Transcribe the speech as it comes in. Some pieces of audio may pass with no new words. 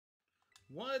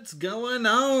What's going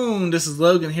on? This is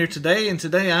Logan here today, and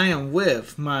today I am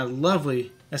with my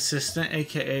lovely assistant,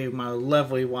 aka my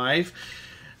lovely wife.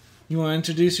 You want to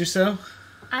introduce yourself?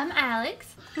 I'm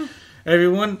Alex.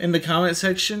 Everyone in the comment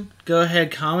section, go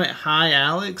ahead, comment hi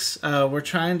Alex. We're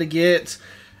trying to get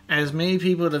as many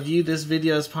people to view this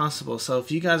video as possible. So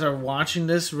if you guys are watching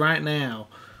this right now,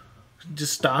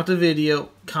 just stop the video,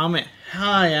 comment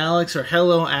hi Alex or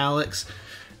hello Alex,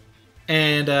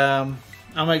 and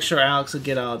I'll make sure Alex will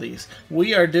get all these.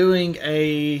 We are doing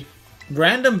a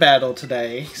random battle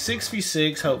today,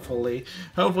 6v6 hopefully.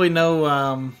 Hopefully no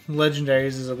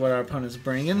legendaries is what our opponent's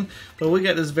bringing. But we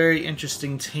got this very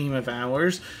interesting team of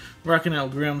ours. Rocking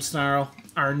out Grimmsnarl,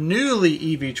 our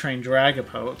newly EV trained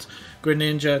Dragapult,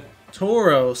 Greninja,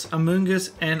 Tauros,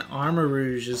 Amoonguss, and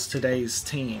Armarouge is today's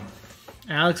team.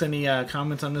 Alex, any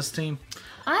comments on this team?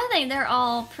 I think they're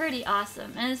all pretty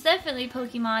awesome, and it's definitely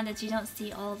Pokemon that you don't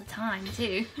see all the time,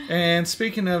 too. And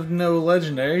speaking of no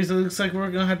legendaries, it looks like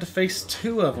we're going to have to face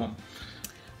two of them.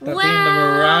 That being the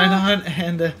Miraidon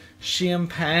and the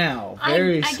Xiaopao.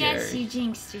 Very scary. I guess you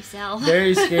jinxed yourself.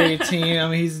 Very scary team. I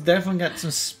mean, he's definitely got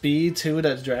some speed, too.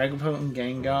 That's Dragapult and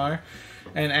Gengar.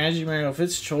 And as you may know, if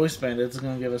it's Choice Band, it's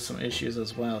going to give us some issues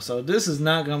as well. So this is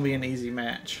not going to be an easy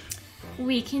match.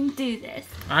 We can do this.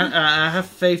 I have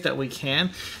faith that we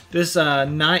can. This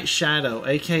Night Shadow,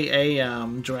 aka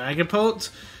Dragapult,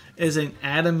 is an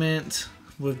adamant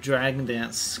with Dragon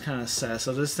Dance kind of set.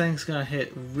 So this thing's going to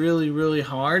hit really, really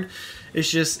hard. It's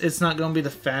just, it's not going to be the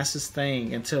fastest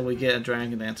thing until we get a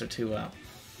Dragon Dance or two up.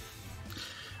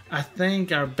 I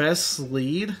think our best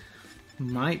lead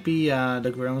might be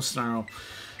the Grimmsnarl.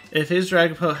 If his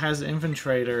Dragapult has an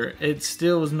Infiltrator, it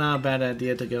still was not a bad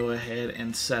idea to go ahead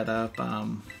and set up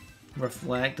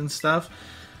Reflect and stuff,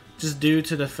 just due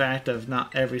to the fact of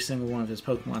not every single one of his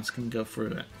Pokemons can go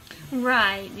through it.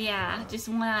 Right, yeah, just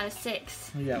 1 out of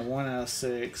 6. We got 1 out of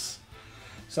 6.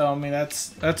 So, I mean,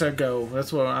 that's our goal.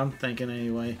 That's what I'm thinking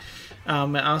anyway.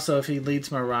 And also, if he leads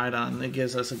Miraidon, it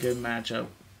gives us a good matchup.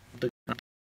 The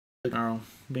Girl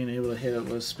being able to hit it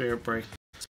with Spirit Break.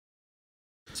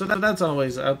 So that's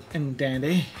always up and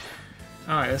dandy.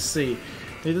 Alright, let's see.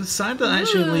 They decided to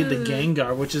actually lead the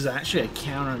Gengar, which is actually a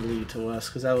counter lead to us,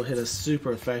 because that will hit us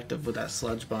super effective with that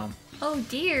Sludge Bomb. Oh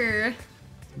dear.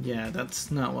 Yeah,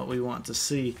 that's not what we want to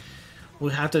see.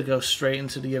 We have to go straight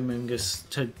into the Amoonguss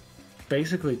to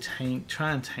basically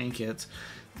try and tank it.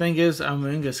 Thing is,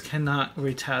 Amoonguss cannot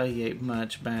retaliate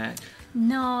much back.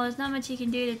 No, there's not much you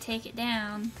can do to take it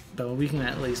down. But we can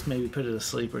at least maybe put it to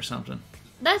sleep or something.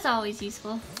 That's always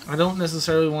useful. I don't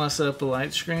necessarily want to set up a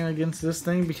light screen against this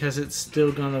thing because it's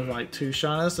still going to like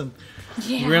two-shot us, and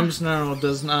Grimmsnarl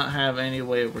does not have any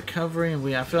way of recovery,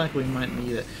 and I feel like we might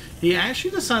need it. He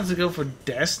actually decides to go for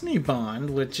Destiny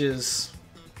Bond, which is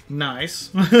nice.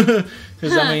 Because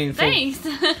I mean, thanks.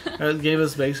 It gave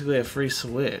us basically a free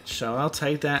switch, so I'll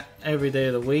take that every day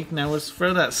of the week. Now let's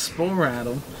throw that Spore at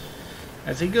him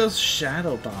as he goes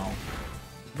Shadow Ball.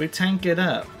 We tank it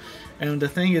up. And the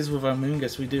thing is, with our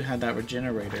Amoonguss, we do have that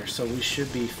regenerator, so we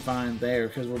should be fine there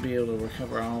because we'll be able to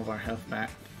recover all of our health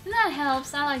back. And that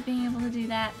helps. I like being able to do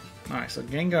that. Alright, so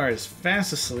Gengar is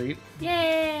fast asleep.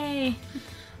 Yay!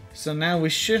 So now we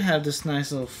should have this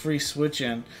nice little free switch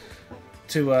in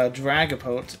to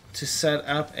Dragapult to set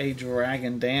up a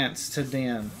Dragon Dance to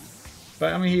Den.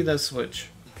 But, I mean, he does switch.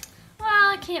 Well,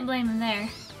 I can't blame him there.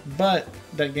 But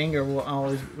that Gengar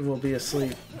will be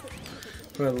asleep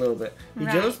for a little bit. He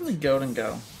goes in the Golden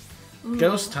Go.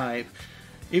 Ghost type.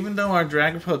 Even though our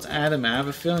Dragapult's adamant, I have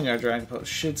a feeling our Dragapult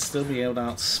should still be able to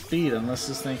outspeed unless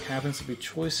this thing happens to be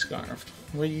Choice Scarfed.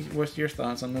 What's your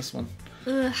thoughts on this one?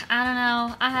 Ugh, I don't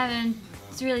know. I haven't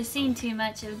really seen too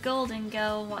much of Golden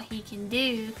Go, what he can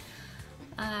do.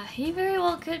 He very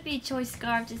well could be Choice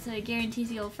Scarfed just so it guarantees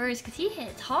to go first, because he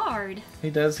hits hard. He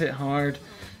does hit hard.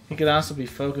 He could also be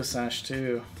Focus Sash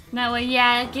too. That way,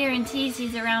 yeah, it guarantees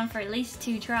he's around for at least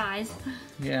 2 tries.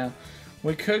 Yeah.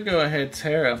 We could go ahead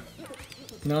Terra,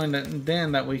 knowing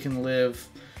that we can live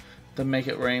the Make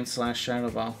It Rain / Shadow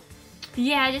Ball.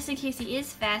 Yeah, just in case he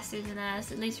is faster than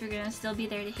us, at least we're going to still be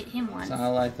there to hit him once. So I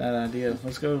like that idea.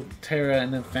 Let's go Terra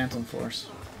and then Phantom Force.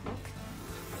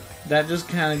 That just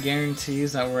kind of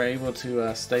guarantees that we're able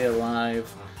to stay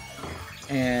alive,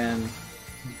 and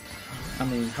I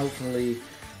mean, hopefully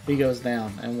he goes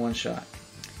down in one shot.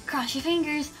 Cross your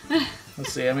fingers.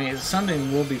 Let's see, I mean,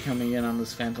 something will be coming in on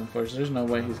this Phantom Force. There's no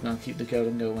way he's going to keep the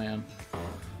Golden Go in.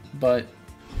 But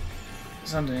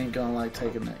something ain't going to like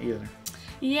taking that either.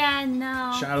 Yeah,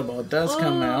 no. Shadow Ball does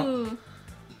come out.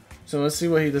 So let's see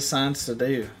what he decides to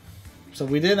do. So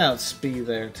we did outspeed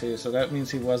there too, so that means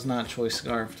he was not Choice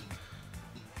Scarfed.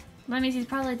 That means he's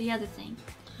probably the other thing.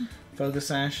 Focus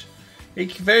Sash. He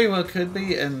very well could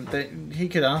be, and he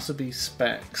could also be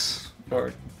Specs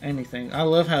or anything. I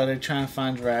love how they try and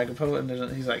find Dragapult, and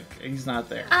he's not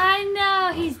there. I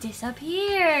know, he's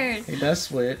disappeared. He does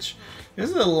switch. This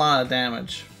is a lot of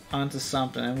damage onto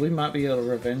something, and we might be able to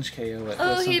revenge KO it.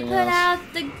 Oh, he put out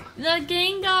the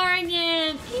Gengar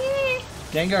again.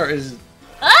 Gengar is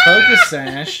Focus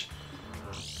Sash.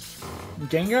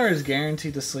 Gengar is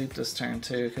guaranteed to sleep this turn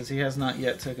too, because he has not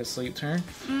yet took a sleep turn.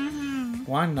 Mm-hmm.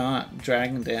 Why not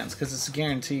Dragon Dance? Because it's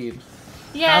guaranteed.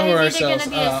 Yeah, he's either going to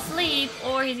be asleep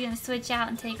or he's going to switch out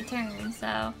and take a turn,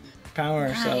 so... Power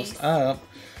ourselves up,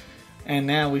 and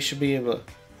now we should be able to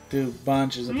do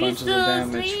bunches of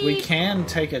damage. Asleep. We can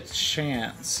take a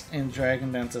chance in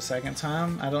Dragon Dance a second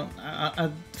time.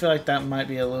 I feel like that might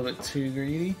be a little bit too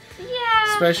greedy.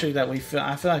 Yeah. Especially that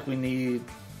I feel like we need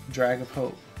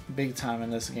Dragapult big time in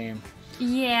this game.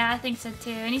 Yeah, I think so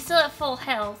too. And he's still at full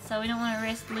health, so we don't want to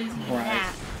risk losing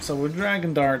that. So we're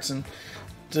Dragon Darts and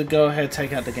to go ahead and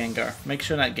take out the Gengar. Make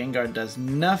sure that Gengar does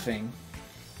nothing.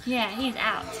 Yeah, he's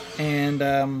out.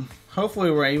 And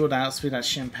hopefully we're able to outspeed that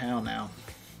Shinpao now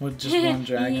with just one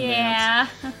Dragon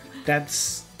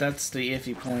Dance. That's the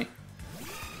iffy point.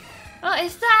 Oh,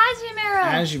 it's the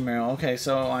Azumarill. Azumarill. Okay,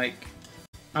 so like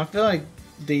I feel like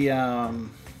the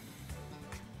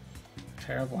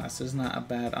Terra Blast is not a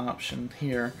bad option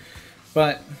here,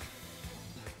 but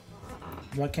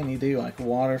what can he do? Like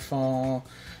Waterfall.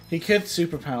 He could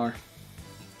Superpower.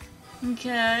 He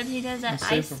could. He does that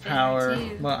Ice Spinner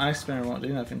too. Well, Ice Spinner won't do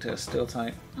nothing to a Steel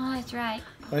type. Oh, that's right.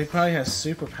 But he probably has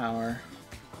Superpower.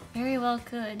 Very well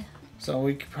could. So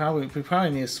we probably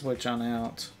need to switch on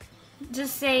out.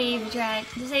 Just save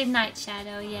Night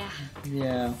Shadow, yeah.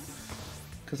 Yeah.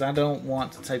 Because I don't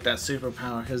want to take that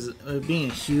Superpower, because being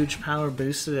a huge power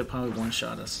boosted, it probably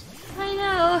one-shot us. I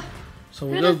know. So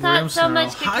we'll go Grimmsnarl. So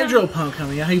much Hydro Pump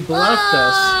coming out. He bluffed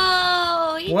us.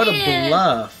 Oh, What a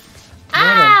bluff.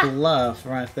 What a bluff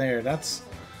right there. That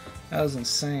was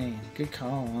insane. Good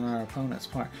call on our opponent's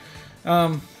part.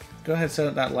 Go ahead and set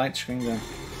up that light screen then.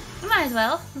 Might as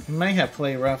well. He may have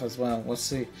Play Rough as well. Let's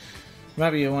see.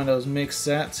 Might be one of those mixed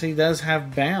sets. He does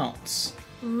have Bounce.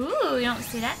 Ooh, you don't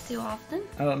see that too often.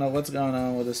 I don't know what's going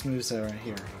on with this moveset right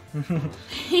here.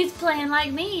 He's playing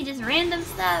like me, just random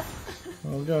stuff.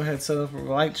 We'll go ahead and set up a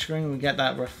light screen. We got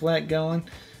that Reflect going.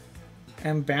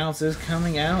 And Bounce is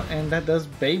coming out, and that does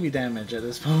baby damage at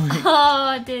this point.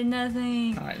 Oh, it did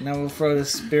nothing. Alright, now we'll throw the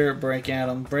Spirit Break at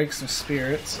him. Break some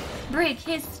spirits. Break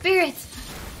his spirits.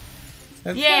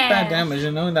 That's not bad damage,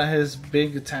 and knowing that his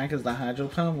big attack is the Hydro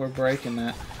Pump, we're breaking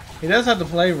that. He does have to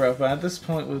play rough, but at this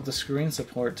point with the screen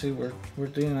support too, we're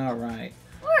doing alright.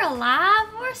 We're alive.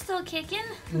 We're still kicking.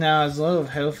 Now, as low of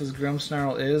health as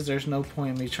Grimmsnarl is, there's no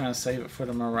point in me trying to save it for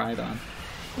the Miraidon.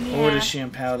 Yeah. Or the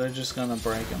Shinpao, they're just gonna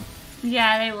break him.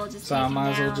 Yeah, they will just. So I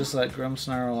might as well just let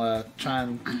Grimmsnarl try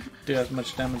and do as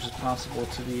much damage as possible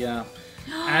to the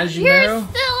Azumarill. You're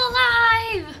still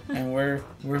alive. And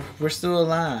we're still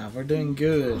alive. We're doing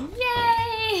good.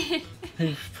 Yay!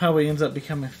 He probably ends up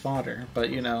becoming fodder, but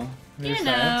you know, there's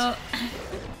that.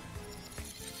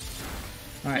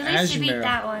 All right, At least you beat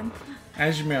that one.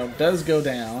 Azumarill does go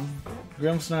down.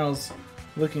 Grimmsnarl's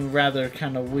looking rather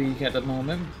kind of weak at the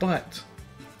moment, but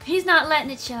he's not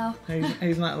letting it show.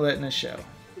 he's not letting it show.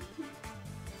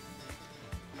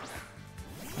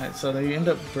 Alright, so they end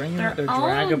up bringing out their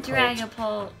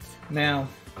Dragapult. Now,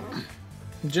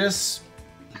 just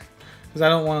because I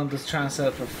don't want them to try and set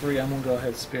up for free, I'm going to go ahead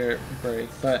and Spirit Break,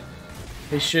 but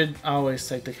they should always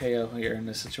take the KO here in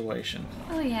this situation.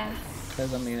 Oh yeah.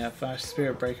 Because, I mean, if I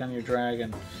Spirit Break on your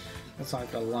dragon, that's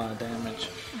like a lot of damage.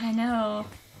 I know.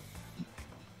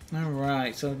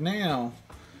 Alright, so now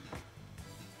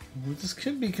this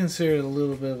could be considered a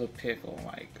little bit of a pickle.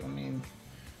 Like, I mean,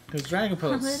 because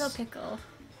Dragapult's a little pickle.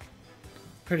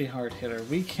 Pretty hard hitter.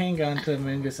 We can go into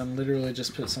Amoonguss and literally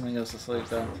just put something else to sleep,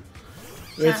 though.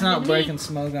 It's not breaking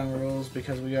Smogon rules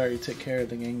because we already took care of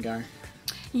the Gengar.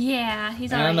 Yeah,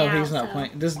 he's and already I know out, he's not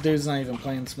playing. This dude's not even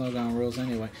playing Smogon rules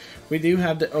anyway. We do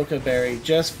have the Oka Berry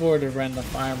just for the random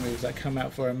fire moves that come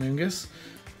out for Amoonguss.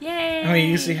 Yay! I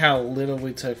mean, you see how little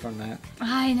we took from that.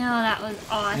 I know, that was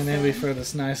awesome. And then we throw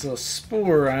this nice little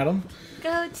spore at him.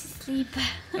 Go to sleep.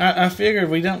 I figured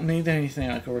we don't need anything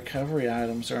like a recovery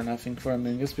items or nothing for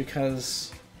Amoonguss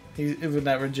because with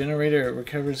that regenerator, it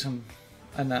recovers him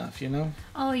enough, you know?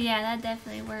 Oh yeah, that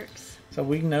definitely works. So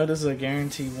we know this is a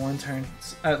guaranteed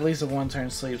at least a one-turn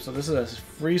sleep. So this is a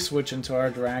free switch into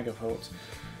our Dragapult.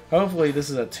 Hopefully this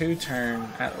is a 2-turn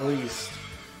at least,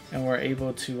 and we're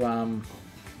able to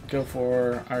go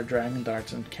for our Dragon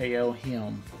Darts and KO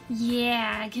him.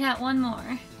 Yeah, get out one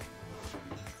more.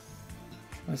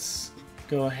 Let's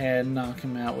go ahead and knock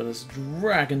him out with his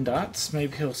Dragon Dots.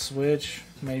 Maybe he'll switch.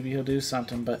 Maybe he'll do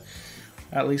something, but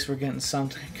at least we're getting some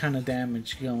kind of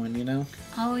damage going, you know?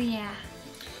 Oh, yeah.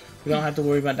 We don't have to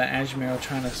worry about the Agumaro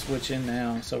trying to switch in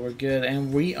now, so we're good.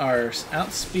 And we are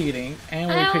outspeeding, and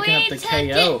we're picking up the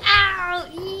KO. It out.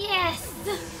 Yes!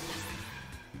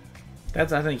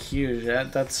 That's, I think, huge.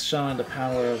 That's showing the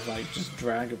power of, like, just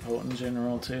Dragapult in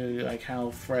general, too. Like,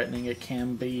 how threatening it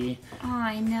can be. Oh,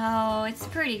 I know. It's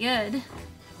pretty good.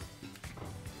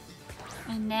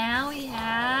 And now we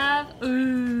have...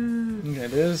 Ooh. Okay,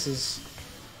 this is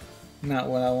not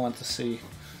what I want to see.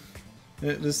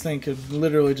 This thing could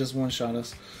literally just one-shot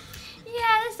us.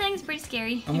 Yeah, this thing's pretty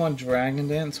scary. I'm going to Dragon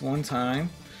Dance one time,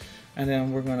 and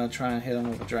then we're going to try and hit him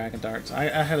with the Dragon Darts. I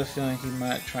had a feeling he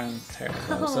might try and tear it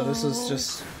though, so this is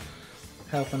just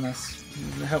help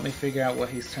me figure out what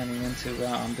he's turning into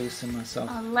while I'm boosting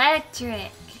myself.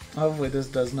 Electric. Hopefully this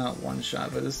does not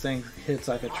one-shot, but this thing hits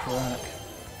like a truck.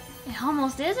 It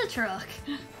almost is a truck.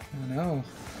 I know.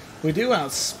 We do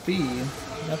outspeed.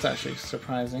 That's actually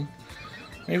surprising.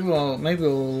 Maybe we'll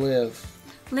live.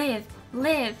 Live,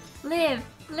 live, live,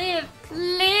 live,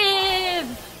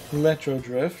 live! Electro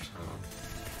Drift.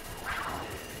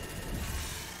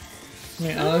 I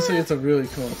mean, honestly, it's a really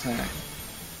cool attack.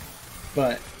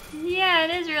 But... yeah, it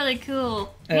is really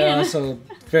cool. And also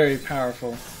very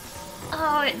powerful.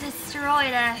 Oh, it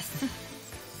destroyed us.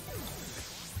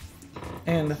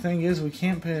 And the thing is, we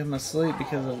can't put him asleep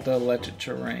because of the electric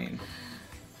terrain.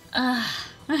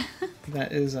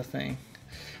 That is a thing.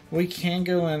 We can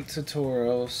go into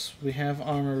Tauros. We have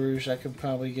Armor Rouge I could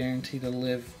probably guarantee to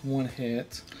live one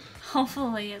hit.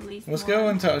 Hopefully at least Let's one. go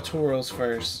into Tauros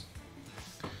first.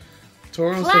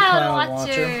 Tauros the Cloud Cloud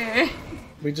Watcher. Watcher.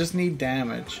 We just need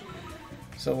damage.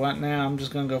 So right now I'm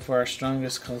just going to go for our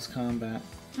strongest close combat.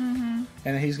 Mm-hmm.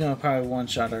 And he's going to probably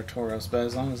one-shot our Tauros, but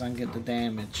as long as I can get the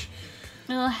damage,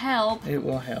 It'll help. it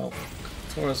will help.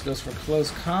 Tauros goes for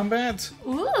close combat.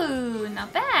 Ooh,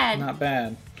 not bad. Not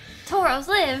bad. Tauros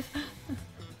live.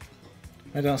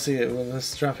 I don't see it with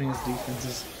us dropping his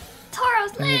defenses.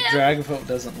 Tauros And the live. Dragapult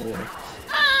doesn't live.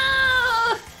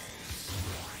 Oh!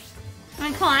 I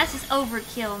mean, come on, that's just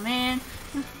overkill, man.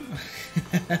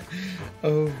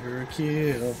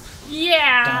 Overkill.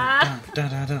 Yeah. Dun, dun,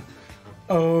 dun, dun, dun.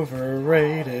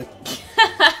 Overrated.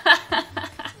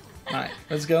 Alright,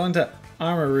 let's go into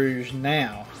Armor Rouge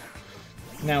now.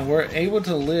 Now, we're able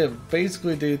to live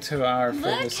basically due to our Look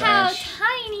Feather how Sash.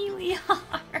 tiny we are.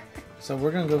 So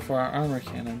we're going to go for our Armor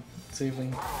Cannon. See if we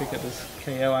can pick up this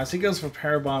KO. As he goes for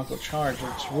Parabolical Charge,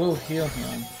 which will heal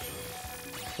him.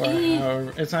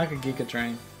 For it's like a Giga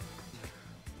Drain.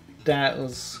 That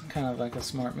was kind of like a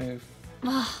smart move.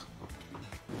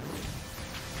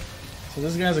 So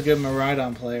this guy's a good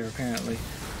Miraidon player, apparently.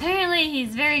 Apparently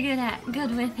he's very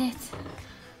good with it.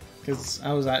 Because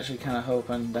I was actually kind of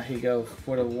hoping that he'd go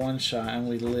for the one-shot and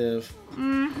we live.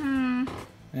 Mm-hmm.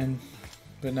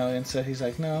 But no, instead he's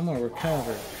like, no, I'm going to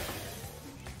recover.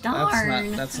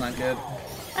 Darn. That's not good.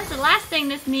 That's the last thing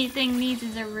this thing needs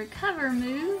is a recover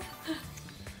move.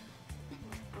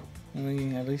 I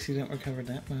mean, at least he didn't recover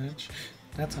that much.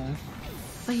 That's fine.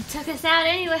 But he took us out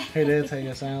anyway. He did take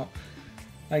us out.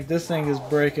 Like, this thing is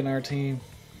breaking our team.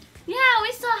 Yeah,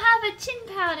 we still have a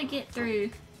Chin-Pow to get through.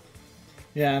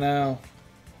 Yeah, I know.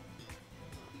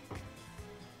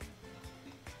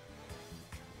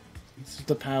 It's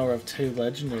the power of 2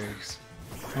 legendaries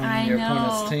on your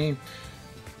opponent's team.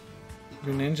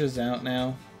 Greninja's out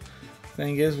now.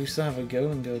 Thing is, we still have a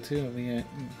Golden Go too that we ain't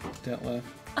dealt with.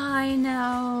 I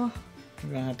know.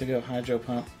 We're gonna have to go Hydro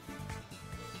Pump.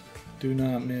 Do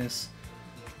not miss.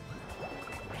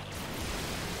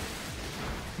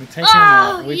 We take him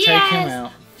out. We take him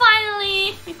out.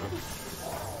 Finally!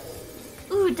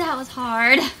 Ooh, that was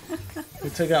hard. We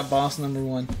took out boss number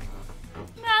 1.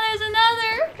 Now there's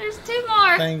another. There's 2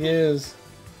 more. Thing is,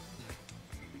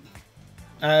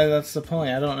 that's the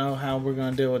point. I don't know how we're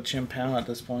gonna deal with Chien-Pao at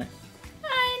this point.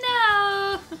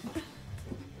 I know.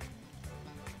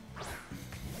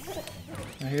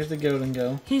 Now here's the Golden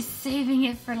Go. He's saving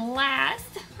it for last.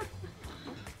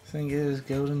 Thing is,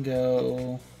 Golden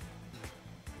Go.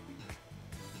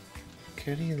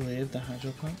 Could he live the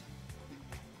Hydro Pump?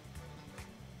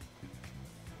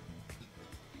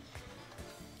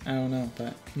 I don't know,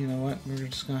 but you know what? We're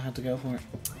just gonna have to go for it.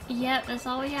 Yep, that's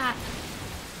all we got.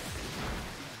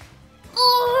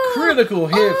 Ooh! Critical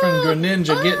hit from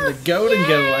Greninja getting the Golden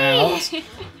Go Yay! out.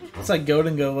 It's like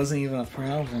Golden Go wasn't even a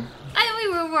problem. We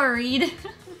were worried.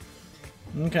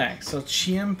 Okay, so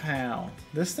Chien-Pao.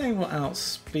 This thing will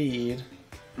outspeed.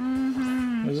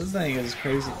 Mm-hmm. This thing is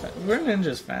crazy fast.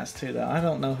 Greninja's fast too, though. I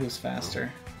don't know who's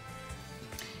faster.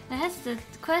 That's the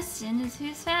question, is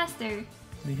who's faster?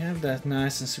 We have that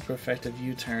nice and super effective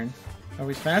U-turn. Are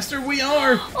we faster? We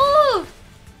are! Ooh!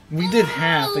 We did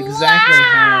half, exactly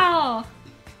half. Wow!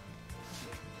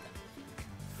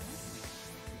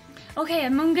 Okay,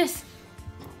 Among Us.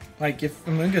 Like, if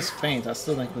Among Us faints, I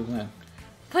still think we win.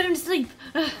 Put him to sleep.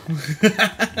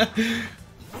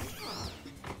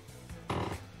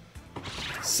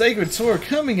 Sacred Sword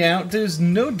coming out does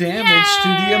no damage to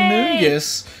the Among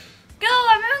Us. Go,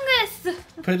 Among Us!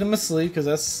 Put him asleep, because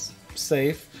that's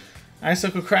safe.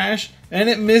 Icicle Crash, and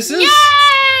it misses.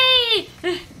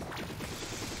 Yay!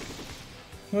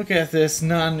 Look at this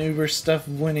non-Uber stuff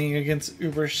winning against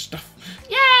Uber stuff.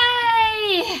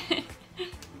 Yay!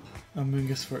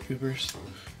 Among Us for Ubers.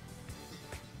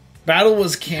 Battle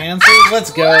was canceled.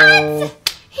 Let's go.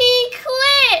 What? He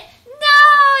quit!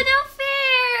 No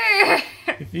fair!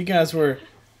 If you guys were...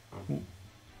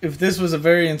 If this was a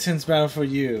very intense battle for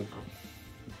you,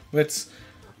 let's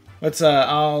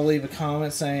all leave a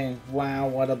comment saying, wow,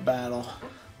 what a battle.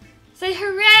 Say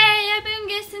hooray, Among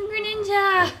Us and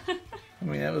Greninja! I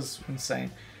mean, that was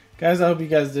insane. Guys, I hope you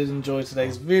guys did enjoy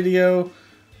today's video.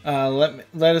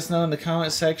 Let us know in the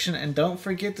comment section, and don't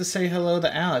forget to say hello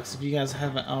to Alex if you guys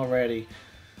haven't already.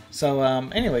 So,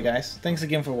 anyway, guys, thanks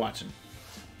again for watching.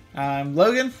 I'm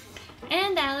Logan.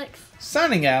 And Alex.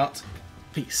 Signing out.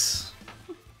 Peace.